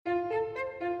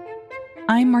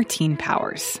I'm Martine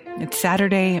Powers. It's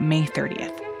Saturday, May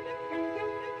 30th.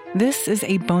 This is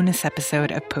a bonus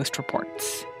episode of Post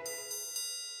Reports.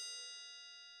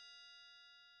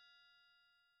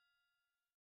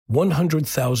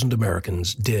 "100,000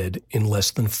 Americans dead in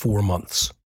less than 4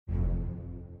 months.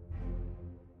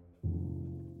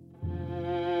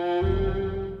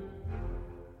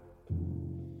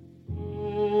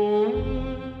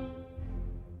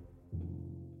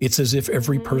 It's as if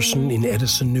every person in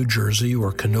Edison, New Jersey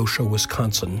or Kenosha,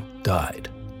 Wisconsin died.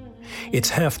 It's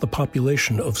half the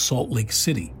population of Salt Lake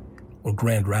City or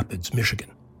Grand Rapids, Michigan.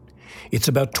 It's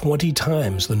about 20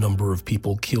 times the number of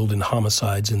people killed in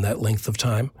homicides in that length of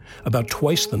time, about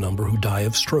twice the number who die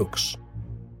of strokes.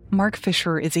 Mark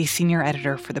Fisher is a senior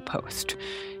editor for The Post.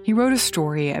 He wrote a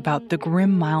story about the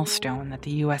grim milestone that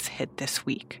the U.S. hit this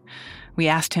week. We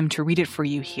asked him to read it for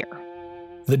you here.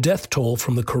 The death toll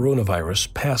from the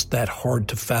coronavirus passed that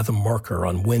hard-to-fathom marker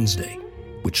on Wednesday,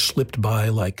 which slipped by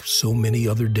like so many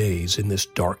other days in this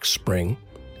dark spring.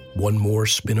 One more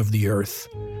spin of the earth,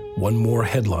 one more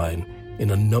headline in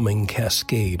a numbing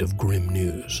cascade of grim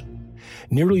news.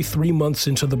 Nearly 3 months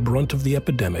into the brunt of the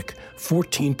epidemic,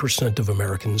 14% of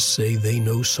Americans say they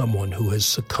know someone who has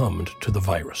succumbed to the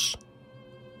virus.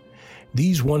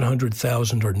 These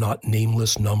 100,000 are not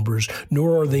nameless numbers,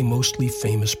 nor are they mostly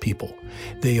famous people.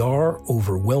 They are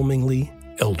overwhelmingly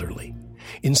elderly.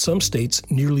 In some states,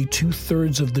 nearly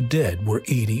 2/3 of the dead were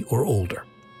 80 or older.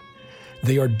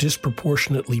 They are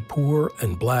disproportionately poor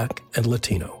and Black and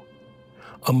Latino.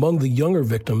 Among the younger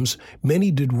victims,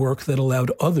 many did work that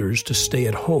allowed others to stay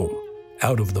at home,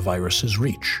 out of the virus's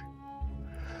reach.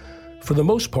 For the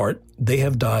most part, they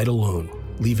have died alone,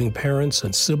 leaving parents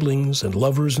and siblings and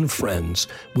lovers and friends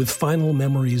with final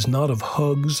memories not of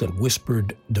hugs and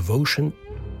whispered devotion,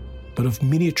 but of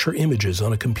miniature images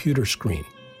on a computer screen,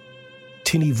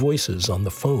 tinny voices on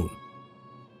the phone,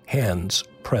 hands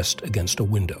pressed against a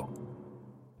window.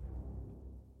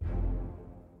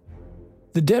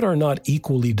 The dead are not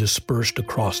equally dispersed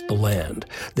across the land.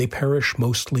 They perish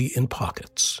mostly in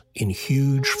pockets, in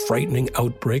huge, frightening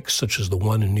outbreaks such as the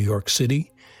one in New York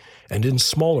City, and in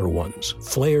smaller ones,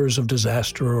 flares of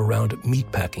disaster around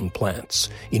meatpacking plants,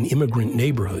 in immigrant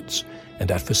neighborhoods,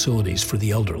 and at facilities for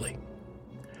the elderly.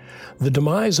 The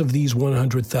demise of these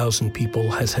 100,000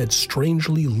 people has had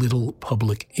strangely little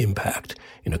public impact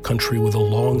in a country with a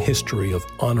long history of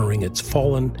honoring its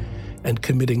fallen and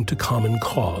committing to common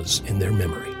cause in their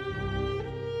memory.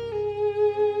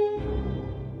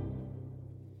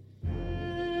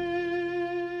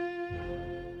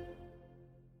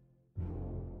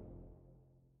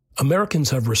 Americans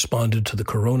have responded to the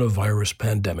coronavirus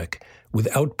pandemic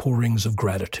with outpourings of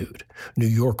gratitude. New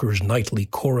Yorkers' nightly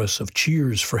chorus of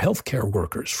cheers for healthcare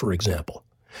workers, for example,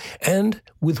 and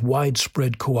with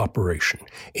widespread cooperation,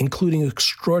 including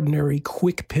extraordinary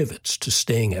quick pivots to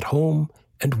staying at home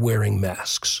and wearing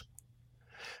masks.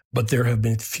 But there have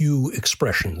been few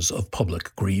expressions of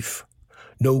public grief.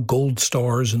 No gold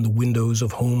stars in the windows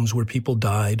of homes where people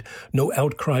died, no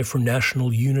outcry for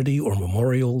national unity or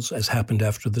memorials as happened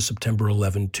after the September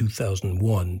 11,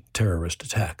 2001 terrorist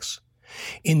attacks.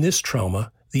 In this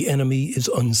trauma, the enemy is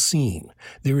unseen.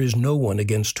 There is no one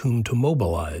against whom to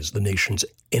mobilize the nation's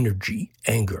energy,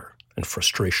 anger, and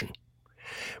frustration.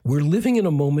 We're living in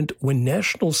a moment when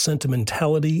national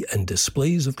sentimentality and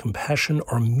displays of compassion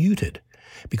are muted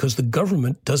because the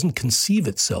government doesn't conceive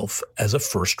itself as a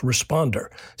first responder,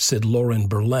 said Lauren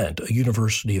Berlant, a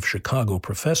University of Chicago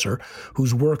professor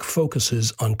whose work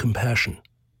focuses on compassion.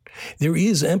 There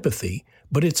is empathy,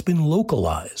 but it's been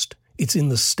localized. It's in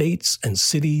the states and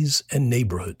cities and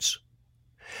neighborhoods.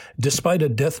 Despite a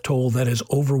death toll that has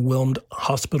overwhelmed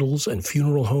hospitals and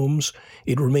funeral homes,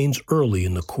 it remains early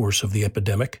in the course of the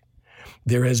epidemic.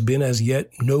 There has been as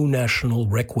yet no national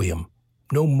requiem,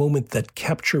 no moment that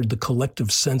captured the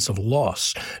collective sense of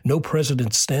loss, no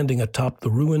president standing atop the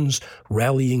ruins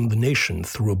rallying the nation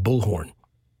through a bullhorn.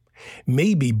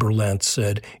 Maybe, Berlant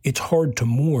said, it's hard to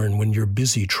mourn when you're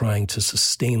busy trying to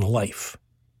sustain life.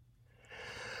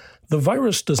 The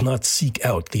virus does not seek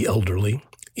out the elderly.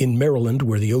 In Maryland,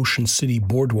 where the Ocean City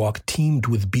Boardwalk teemed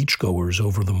with beachgoers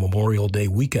over the Memorial Day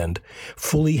weekend,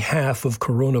 fully half of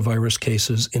coronavirus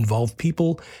cases involve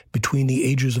people between the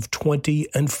ages of 20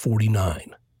 and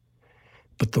 49.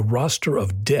 But the roster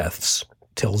of deaths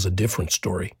tells a different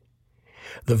story.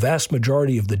 The vast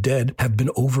majority of the dead have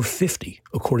been over 50,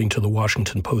 according to the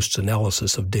Washington Post's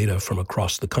analysis of data from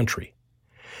across the country.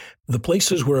 The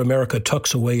places where America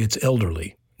tucks away its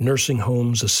elderly, nursing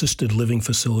homes, assisted living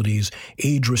facilities,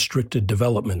 age-restricted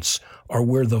developments, are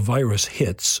where the virus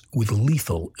hits with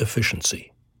lethal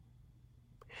efficiency.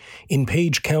 In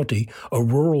Page County, a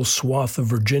rural swath of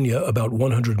Virginia about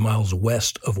 100 miles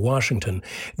west of Washington,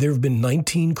 there have been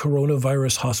 19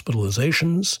 coronavirus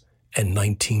hospitalizations and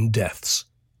 19 deaths.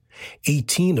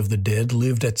 18 of the dead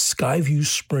lived at Skyview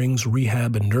Springs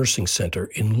Rehab and Nursing Center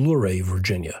in Luray,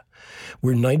 Virginia,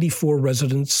 where 94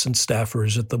 residents and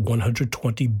staffers at the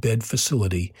 120-bed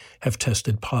facility have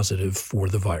tested positive for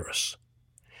the virus.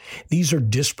 These are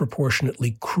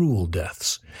disproportionately cruel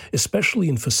deaths, especially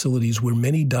in facilities where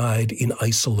many died in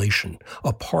isolation,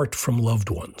 apart from loved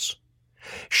ones.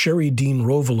 Sherry Dean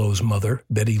Rovelo's mother,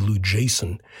 Betty Lou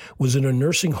Jason, was in a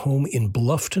nursing home in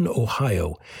Bluffton,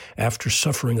 Ohio, after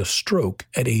suffering a stroke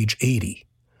at age 80.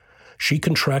 She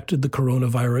contracted the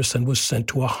coronavirus and was sent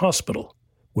to a hospital,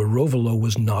 where Rovelo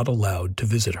was not allowed to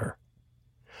visit her.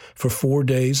 For 4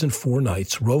 days and 4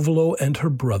 nights, Rovelo and her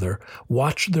brother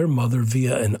watched their mother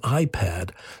via an iPad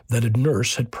that a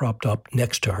nurse had propped up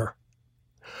next to her.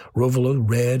 Rovelo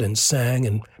read and sang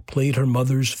and played her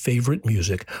mother's favorite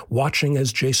music, watching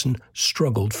as Jason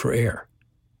struggled for air.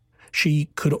 She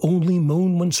could only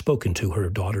moan when spoken to, her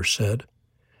daughter said.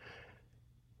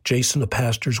 Jason, a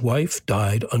pastor's wife,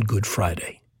 died on Good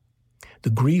Friday. The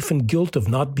grief and guilt of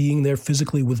not being there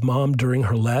physically with Mom during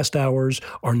her last hours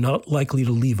are not likely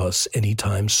to leave us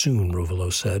anytime soon,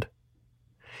 Rovelo said.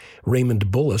 Raymond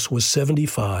Bullis was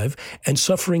 75 and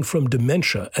suffering from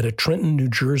dementia at a Trenton, New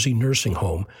Jersey nursing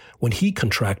home when he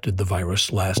contracted the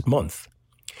virus last month.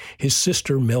 His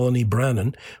sister, Melanie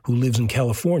Brannon, who lives in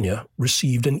California,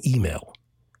 received an email.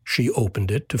 She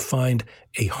opened it to find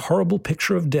a horrible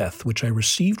picture of death, which I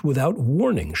received without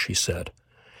warning, she said.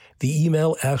 The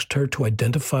email asked her to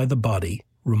identify the body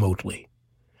remotely.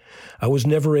 I was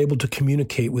never able to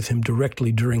communicate with him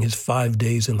directly during his 5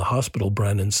 days in the hospital,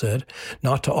 Brannon said,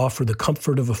 not to offer the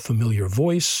comfort of a familiar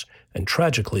voice, and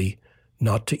tragically,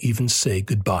 not to even say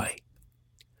goodbye.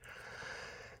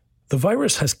 The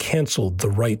virus has canceled the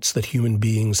rites that human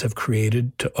beings have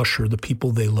created to usher the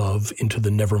people they love into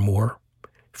the nevermore.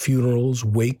 Funerals,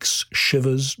 wakes,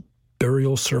 shivas,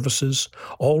 burial services,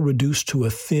 all reduced to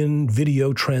a thin,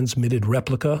 video-transmitted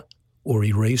replica or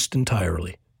erased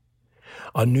entirely.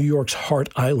 On New York's Hart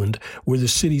Island, where the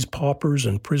city's paupers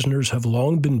and prisoners have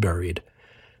long been buried,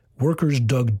 workers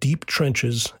dug deep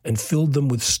trenches and filled them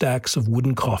with stacks of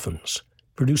wooden coffins,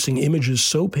 producing images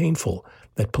so painful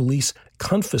that police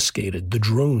confiscated the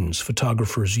drones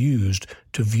photographers used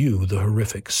to view the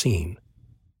horrific scene.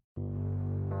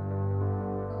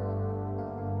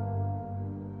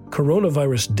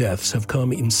 Coronavirus deaths have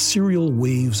come in serial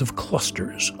waves of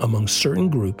clusters among certain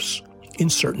groups in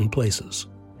certain places.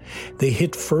 They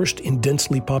hit first in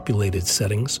densely populated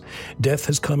settings. Death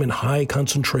has come in high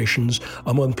concentrations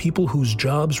among people whose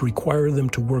jobs require them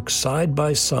to work side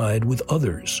by side with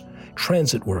others,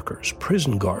 transit workers,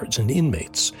 prison guards and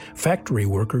inmates, factory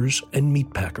workers and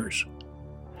meat packers.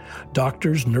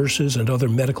 Doctors, nurses, and other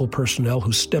medical personnel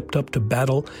who stepped up to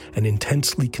battle an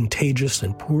intensely contagious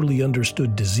and poorly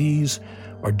understood disease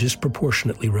are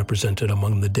disproportionately represented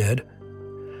among the dead.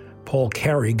 Paul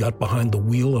Carey got behind the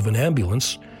wheel of an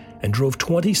ambulance and drove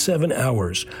 27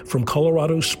 hours from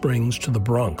Colorado Springs to the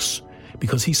Bronx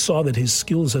because he saw that his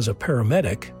skills as a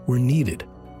paramedic were needed.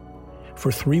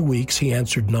 For 3 weeks, he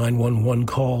answered 911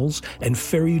 calls and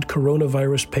ferried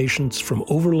coronavirus patients from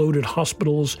overloaded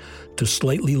hospitals to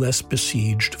slightly less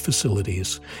besieged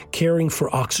facilities, caring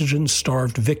for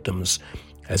oxygen-starved victims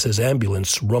as his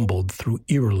ambulance rumbled through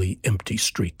eerily empty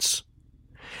streets.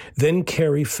 Then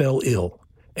Carey fell ill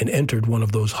and entered one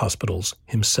of those hospitals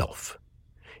himself.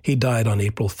 He died on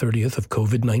April 30th of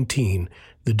COVID-19,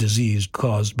 the disease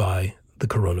caused by the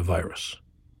coronavirus.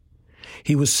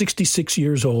 He was 66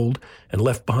 years old and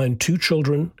left behind 2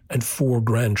 children and 4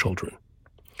 grandchildren.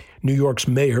 New York's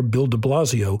mayor, Bill de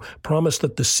Blasio, promised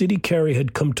that the city Carey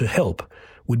had come to help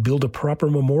would build a proper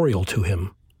memorial to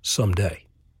him someday.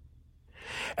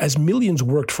 As millions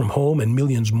worked from home and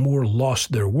millions more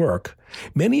lost their work,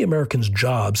 many Americans'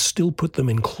 jobs still put them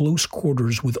in close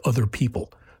quarters with other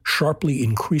people, sharply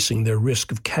increasing their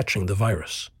risk of catching the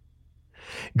virus.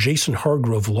 Jason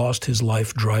Hargrove lost his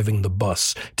life driving the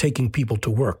bus, taking people to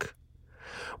work.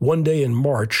 One day in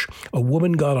March, a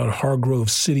woman got on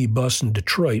Hargrove's city bus in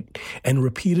Detroit and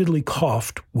repeatedly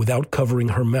coughed without covering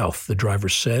her mouth, the driver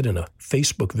said in a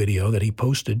Facebook video that he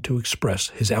posted to express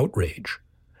his outrage.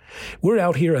 We're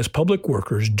out here as public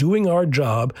workers doing our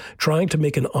job, trying to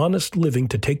make an honest living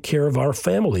to take care of our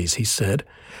families, he said.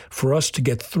 For us to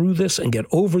get through this and get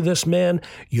over this, man,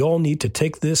 y'all need to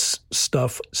take this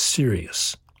stuff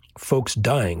serious. Folks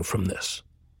dying from this.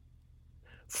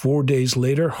 4 days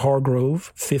later,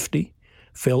 Hargrove, 50,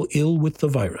 fell ill with the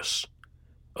virus.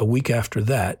 A week after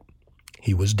that,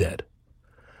 he was dead.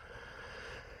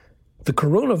 The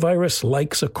coronavirus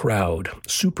likes a crowd.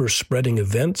 Super-spreading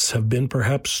events have been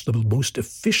perhaps the most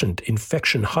efficient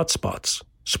infection hotspots.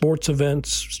 Sports events,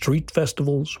 street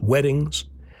festivals, weddings.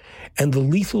 And the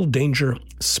lethal danger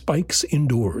spikes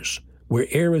indoors, where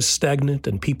air is stagnant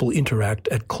and people interact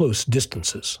at close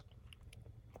distances.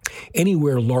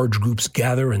 Anywhere large groups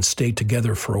gather and stay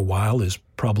together for a while is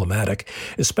problematic,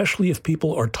 especially if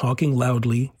people are talking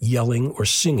loudly, yelling, or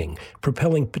singing,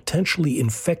 propelling potentially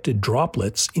infected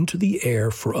droplets into the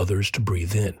air for others to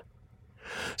breathe in.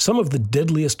 Some of the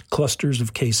deadliest clusters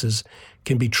of cases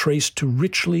can be traced to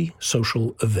richly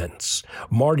social events.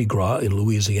 Mardi Gras in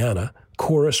Louisiana,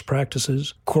 chorus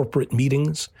practices, corporate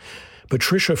meetings.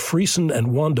 Patricia Friesen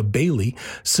and Wanda Bailey,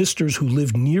 sisters who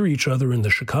lived near each other in the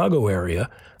Chicago area,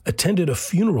 attended a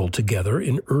funeral together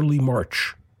in early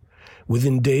March.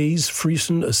 Within days,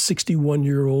 Friesen, a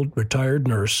 61-year-old retired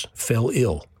nurse, fell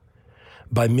ill.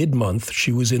 By mid-month,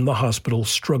 she was in the hospital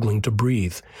struggling to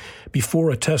breathe.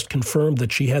 Before a test confirmed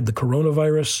that she had the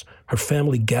coronavirus, her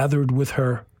family gathered with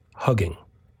her, hugging.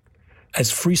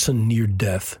 As Friesen neared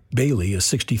death, Bailey, a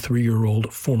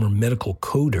 63-year-old former medical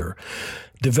coder,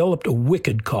 developed a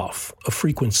wicked cough, a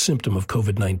frequent symptom of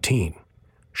COVID-19.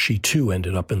 She too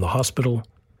ended up in the hospital.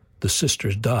 The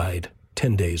sisters died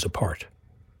 10 days apart.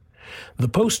 The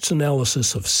Post's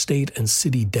analysis of state and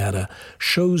city data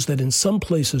shows that in some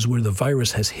places where the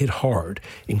virus has hit hard,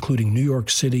 including New York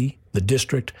City, the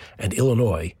District, and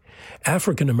Illinois,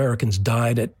 African Americans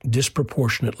died at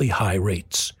disproportionately high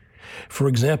rates. For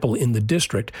example, in the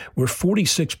District, where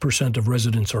 46% of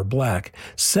residents are black,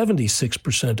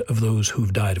 76% of those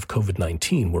who've died of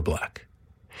COVID-19 were black.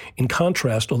 In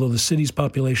contrast, although the city's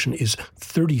population is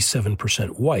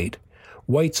 37% white,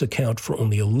 whites account for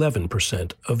only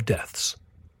 11% of deaths.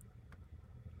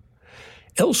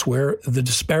 Elsewhere, the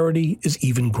disparity is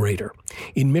even greater.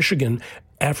 In Michigan,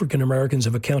 African Americans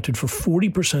have accounted for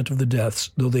 40% of the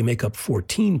deaths, though they make up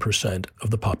 14% of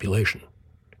the population.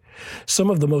 Some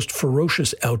of the most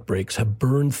ferocious outbreaks have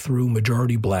burned through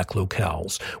majority black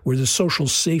locales, where the social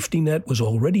safety net was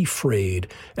already frayed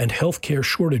and healthcare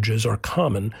shortages are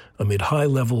common amid high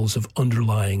levels of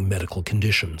underlying medical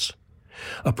conditions.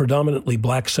 A predominantly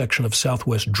black section of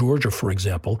southwest Georgia, for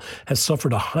example, has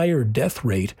suffered a higher death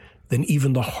rate than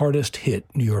even the hardest-hit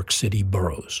New York City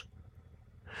boroughs.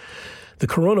 The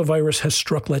coronavirus has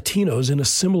struck Latinos in a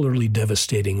similarly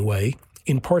devastating way,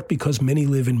 in part because many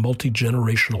live in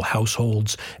multi-generational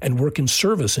households and work in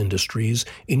service industries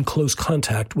in close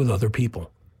contact with other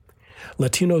people.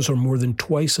 Latinos are more than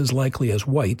twice as likely as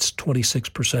whites,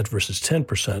 26% versus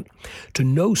 10%, to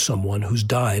know someone who's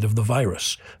died of the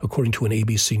virus, according to an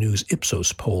ABC News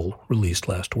Ipsos poll released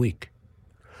last week.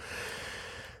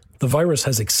 The virus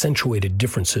has accentuated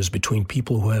differences between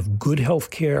people who have good health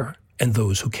care and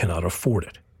those who cannot afford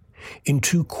it. In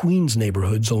two Queens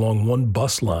neighborhoods along one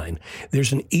bus line,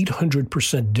 there's an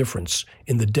 800% difference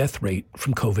in the death rate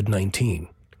from COVID-19.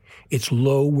 It's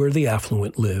low where the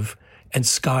affluent live and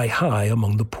sky high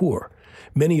among the poor,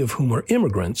 many of whom are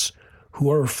immigrants who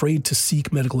are afraid to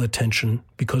seek medical attention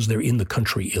because they're in the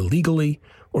country illegally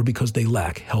or because they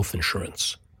lack health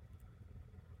insurance.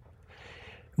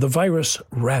 The virus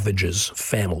ravages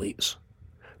families.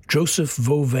 Joseph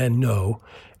Vo Van No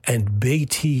and Bay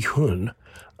Thi Huynh,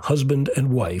 husband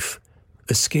and wife,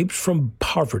 escaped from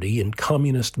poverty in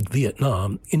communist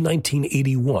Vietnam in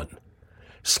 1981,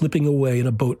 slipping away in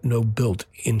a boat No built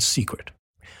in secret.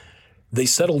 They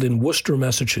settled in Worcester,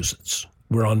 Massachusetts,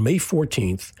 where on May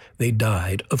 14th they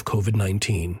died of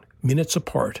COVID-19, minutes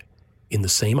apart, in the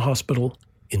same hospital,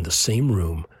 in the same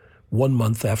room, 1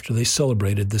 month after they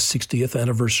celebrated the 60th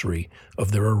anniversary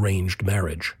of their arranged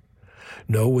marriage.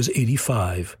 No was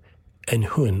 85, and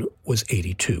Huynh was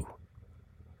 82.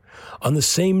 On the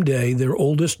same day, their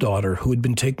oldest daughter, who had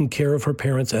been taking care of her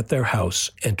parents at their house,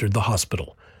 entered the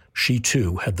hospital. She,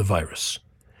 too, had the virus.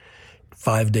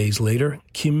 5 days later,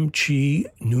 Kim Chi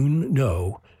Noon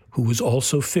No, who was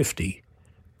also 50,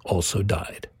 also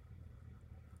died.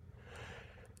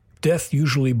 Death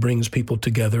usually brings people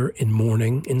together in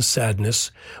mourning, in sadness,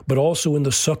 but also in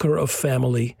the succor of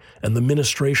family and the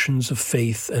ministrations of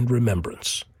faith and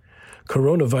remembrance.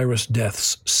 Coronavirus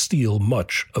deaths steal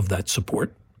much of that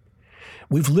support.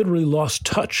 We've literally lost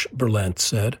touch, Berlant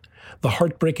said. The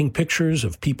heartbreaking pictures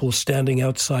of people standing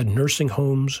outside nursing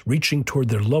homes, reaching toward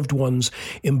their loved ones,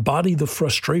 embody the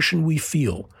frustration we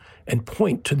feel and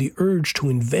point to the urge to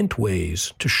invent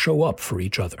ways to show up for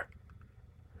each other.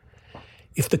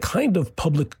 If the kind of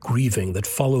public grieving that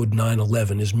followed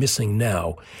 9/11 is missing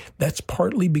now, that's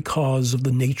partly because of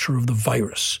the nature of the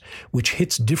virus, which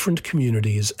hits different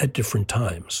communities at different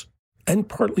times. and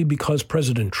partly because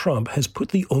President Trump has put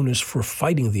the onus for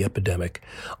fighting the epidemic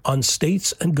on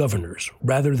states and governors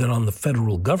rather than on the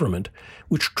federal government,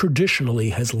 which traditionally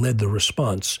has led the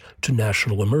response to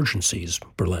national emergencies,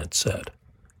 Berlant said.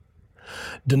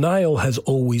 Denial has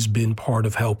always been part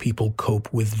of how people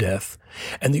cope with death,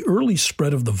 and the early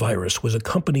spread of the virus was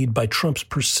accompanied by Trump's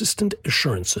persistent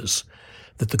assurances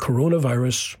that the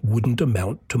coronavirus wouldn't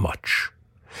amount to much.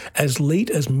 As late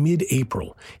as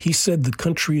mid-April, he said the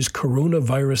country's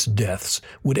coronavirus deaths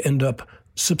would end up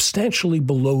substantially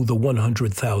below the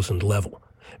 100,000 level,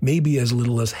 maybe as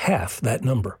little as half that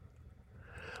number.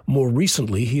 More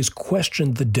recently, he has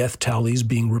questioned the death tallies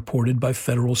being reported by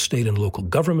federal, state, and local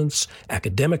governments,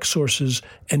 academic sources,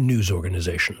 and news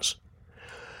organizations.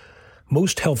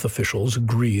 Most health officials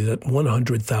agree that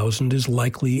 100,000 is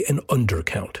likely an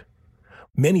undercount.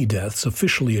 Many deaths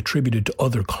officially attributed to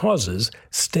other causes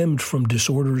stemmed from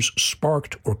disorders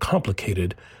sparked or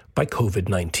complicated by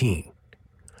COVID-19.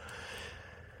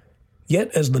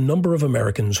 Yet, as the number of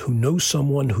Americans who know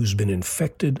someone who's been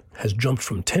infected has jumped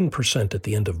from 10% at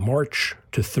the end of March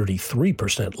to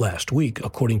 33% last week,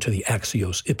 according to the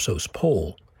Axios-Ipsos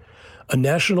poll, a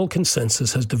national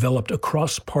consensus has developed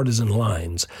across partisan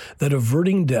lines that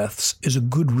averting deaths is a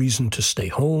good reason to stay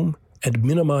home and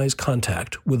minimize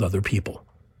contact with other people.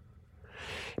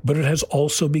 But it has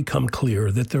also become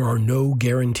clear that there are no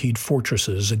guaranteed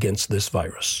fortresses against this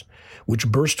virus, which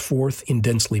burst forth in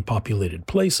densely populated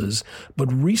places,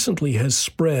 but recently has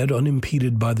spread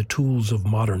unimpeded by the tools of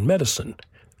modern medicine,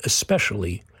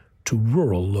 especially to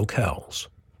rural locales.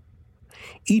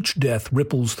 Each death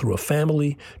ripples through a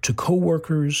family to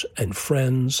coworkers and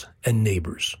friends and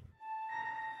neighbors.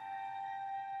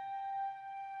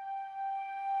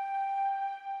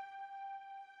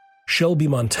 Shelby,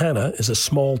 Montana is a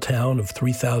small town of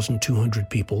 3,200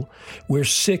 people where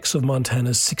 6 of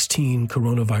Montana's 16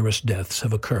 coronavirus deaths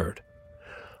have occurred.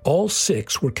 All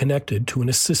 6 were connected to an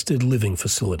assisted living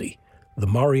facility, the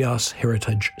Marias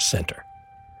Heritage Center.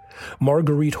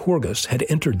 Marguerite Horgus had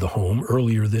entered the home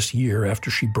earlier this year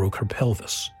after she broke her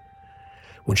pelvis.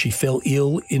 When she fell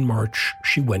ill in March,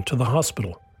 she went to the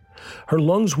hospital. Her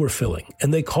lungs were filling,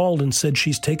 and they called and said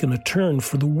she's taken a turn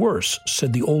for the worse,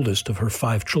 said the oldest of her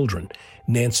 5 children,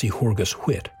 Nancy Horgus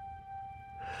Whitt.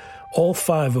 All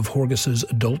 5 of Horgus's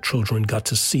adult children got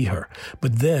to see her,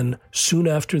 but then, soon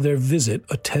after their visit,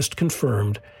 a test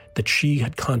confirmed that she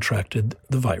had contracted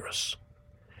the virus.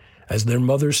 As their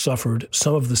mother suffered,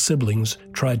 some of the siblings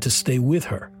tried to stay with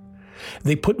her.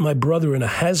 They put my brother in a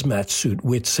hazmat suit,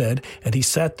 Whitt said, and he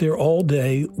sat there all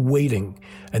day waiting.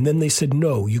 And then they said,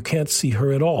 no, you can't see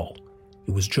her at all.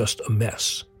 It was just a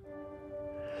mess.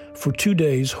 For 2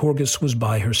 days, Horgus was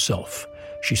by herself.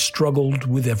 She struggled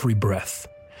with every breath.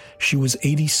 She was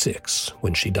 86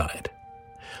 when she died.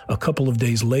 A couple of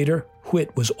days later,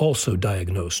 Whitt was also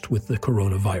diagnosed with the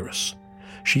coronavirus.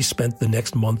 She spent the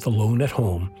next month alone at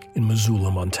home in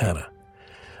Missoula, Montana.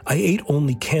 I ate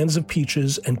only cans of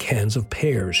peaches and cans of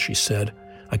pears, she said.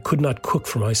 I could not cook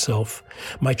for myself.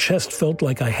 My chest felt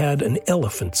like I had an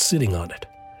elephant sitting on it.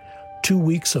 2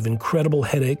 weeks of incredible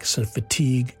headaches and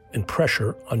fatigue and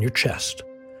pressure on your chest.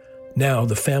 Now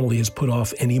the family has put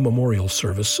off any memorial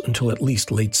service until at least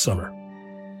late summer.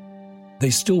 They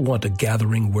still want a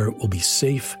gathering where it will be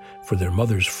safe for their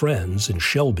mother's friends in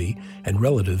Shelby and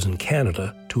relatives in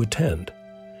Canada to attend.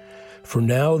 For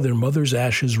now, their mother's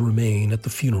ashes remain at the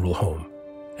funeral home,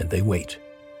 and they wait.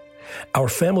 Our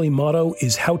family motto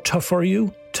is, how tough are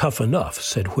you? Tough enough,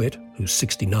 said Whitt, who's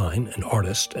 69, an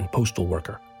artist and postal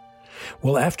worker.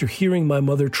 Well, after hearing my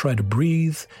mother try to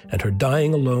breathe and her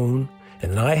dying alone,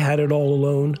 and I had it all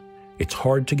alone, it's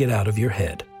hard to get out of your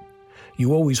head.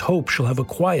 You always hope she'll have a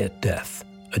quiet death,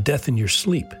 a death in your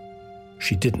sleep.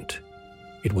 She didn't.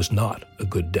 It was not a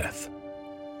good death.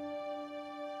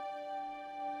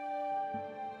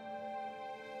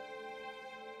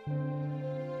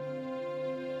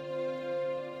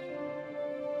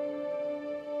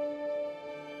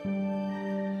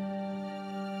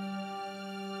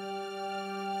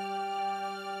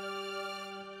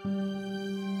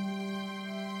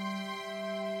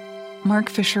 Mark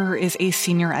Fisher is a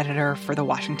senior editor for The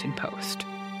Washington Post.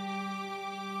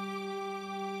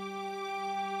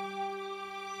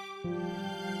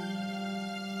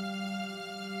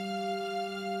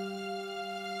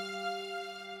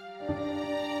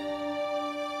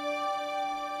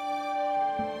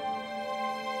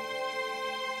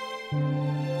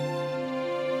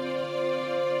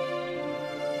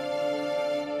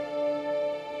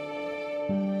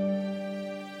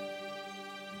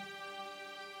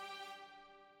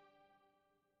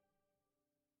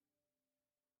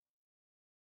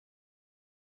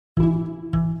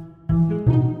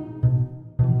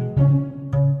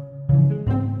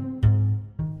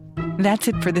 That's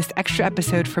it for this extra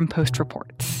episode from Post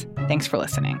Reports. Thanks for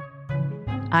listening.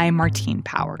 I'm Martine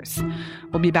Powers.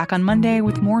 We'll be back on Monday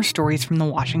with more stories from the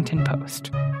Washington Post.